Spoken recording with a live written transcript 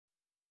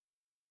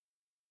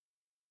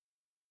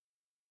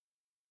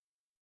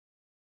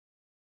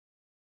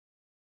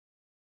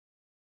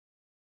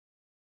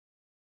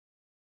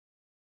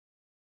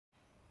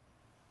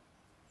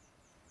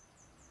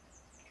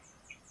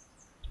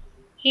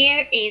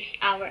Here is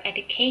our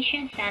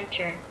education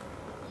center,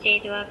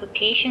 Sedua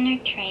Vocational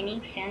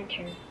Training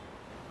Center.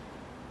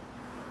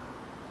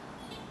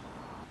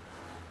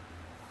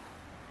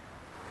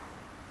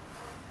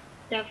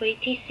 The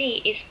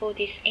VTC is for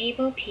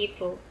disabled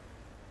people.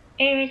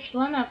 It is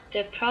one of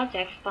the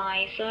projects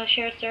by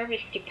Social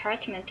Service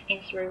Department in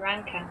Sri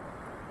Lanka.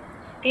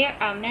 There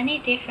are many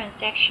different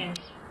sections,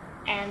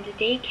 and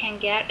they can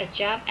get a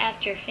job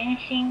after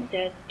finishing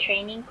the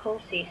training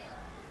courses.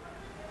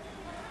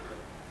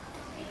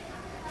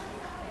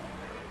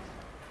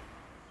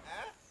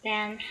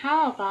 Then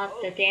how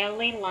about the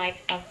daily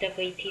life of the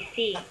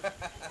VTC?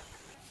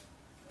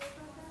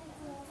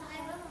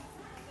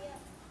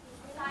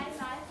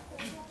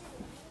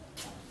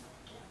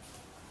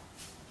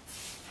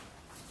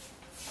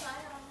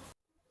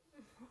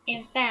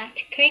 In fact,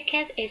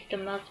 cricket is the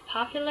most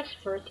popular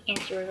sport in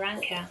Sri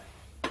Lanka,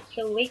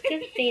 so we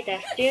could see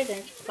that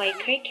students play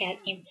cricket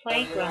in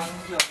playgrounds.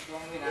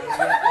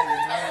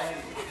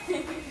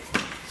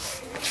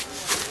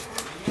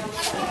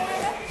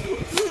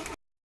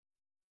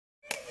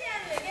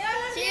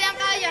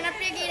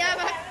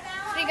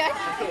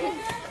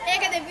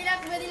 ඒක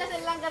දෙපිලක් බෙදලා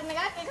සෙල්ලම් කරන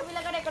එකක් එක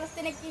පිලකට 11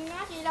 දෙනෙක්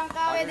ඉන්නවා ශ්‍රී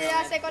ලංකාවේ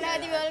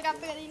 2011 දී වර්ල්ඩ්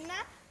කප් එක දින්න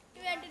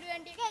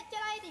 2020 එක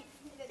එච්චරයි ඉතින්.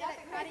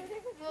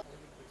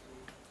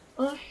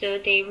 Also,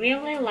 they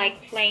really like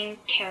playing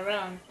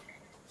carom.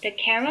 The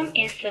carom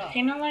is so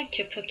similar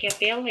to poker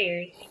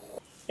billiards,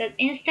 but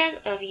instead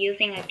of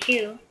using a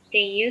cue,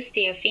 they use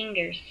their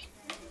fingers.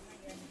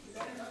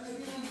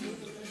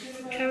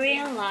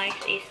 Korean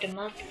rice is the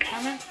most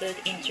common food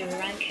in Sri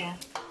Lanka.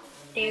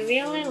 They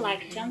really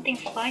like something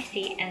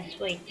spicy and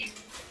sweet.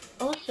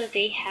 Also,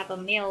 they have a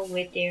meal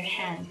with their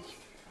hands.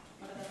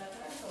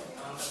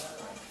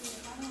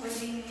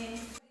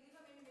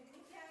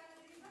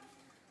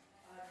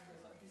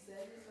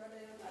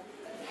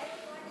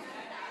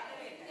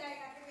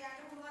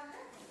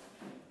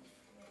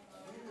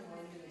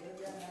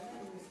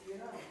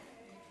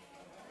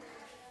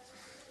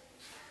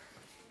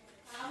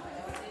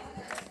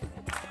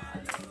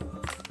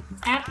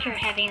 After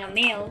having a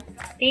meal,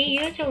 they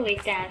usually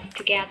dance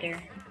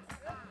together.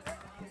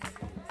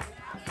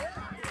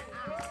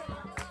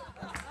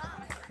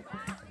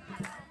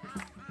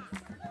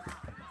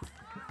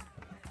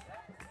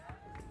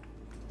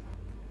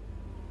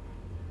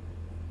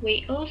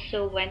 We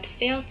also went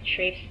field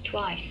trips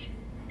twice,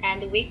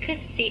 and we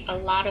could see a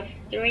lot of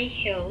three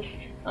hills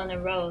on the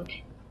road.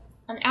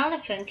 An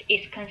elephant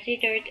is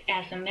considered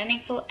as a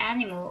meaningful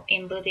animal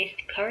in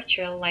Buddhist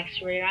culture like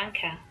Sri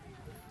Lanka.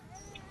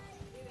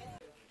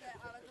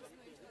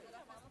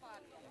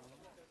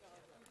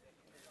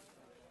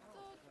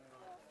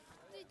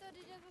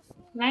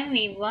 When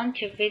we want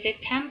to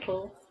visit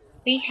temple,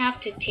 we have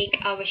to take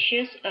our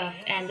shoes off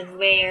and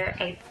wear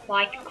a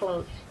white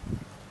clothes.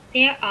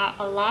 There are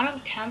a lot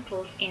of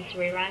temples in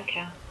Sri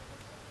Lanka.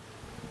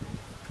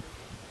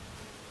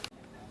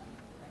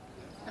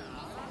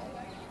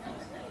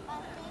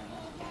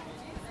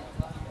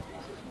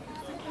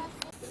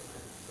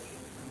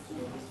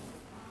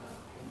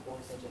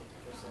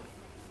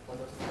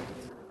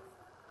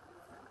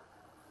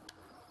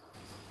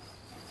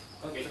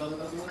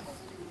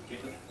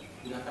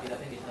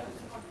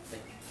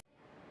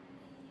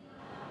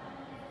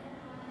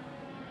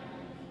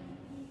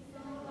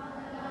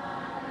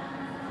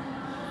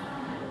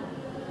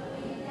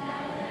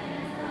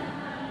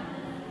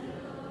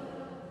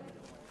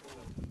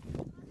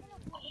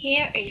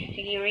 Here is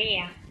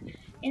Syria.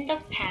 In the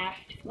past,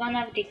 one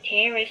of the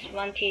terrorists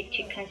wanted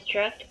to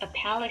construct a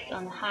palace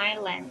on the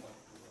highlands.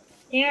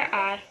 There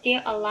are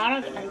still a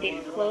lot of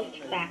undisclosed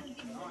facts.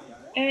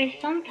 It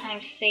is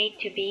sometimes said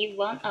to be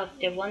one of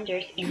the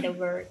wonders in the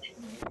world.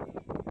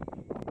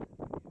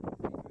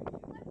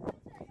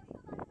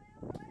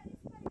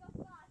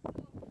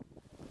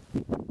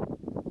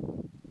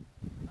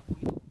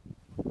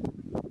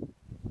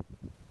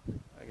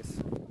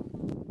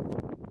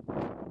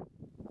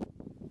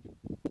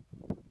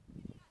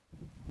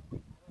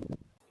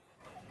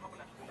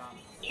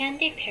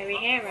 Candi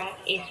Perihera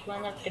is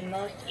one of the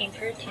most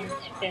important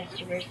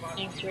festivals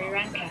in Sri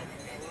Lanka.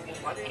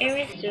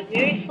 It is so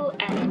beautiful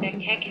and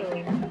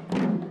spectacular.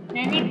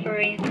 Many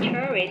foreign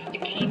tourists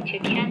came to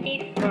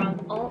Kandy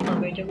from all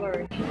over the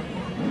world.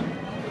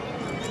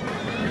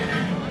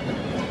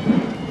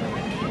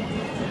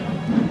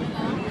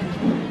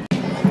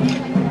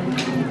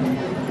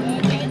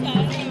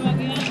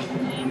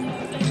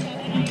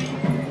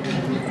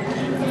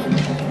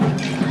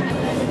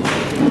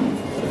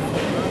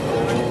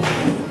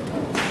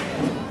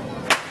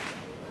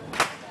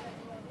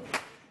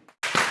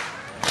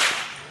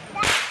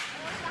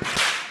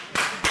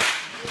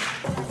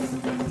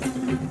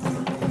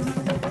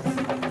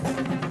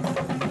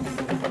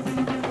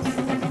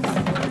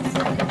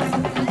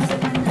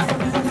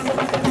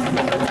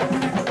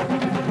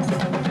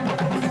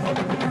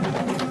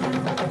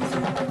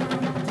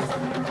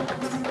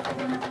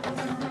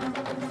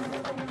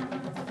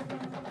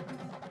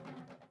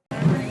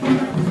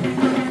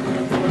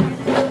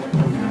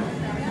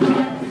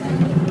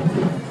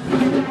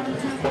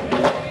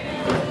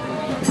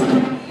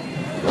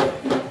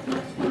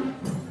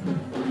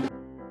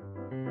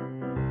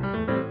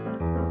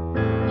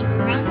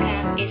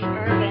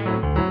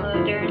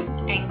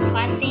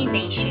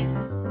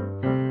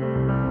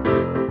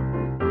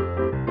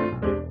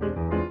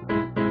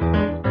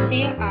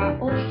 There are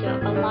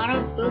also a lot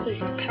of Buddhist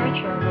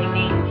cultural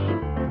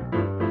remains.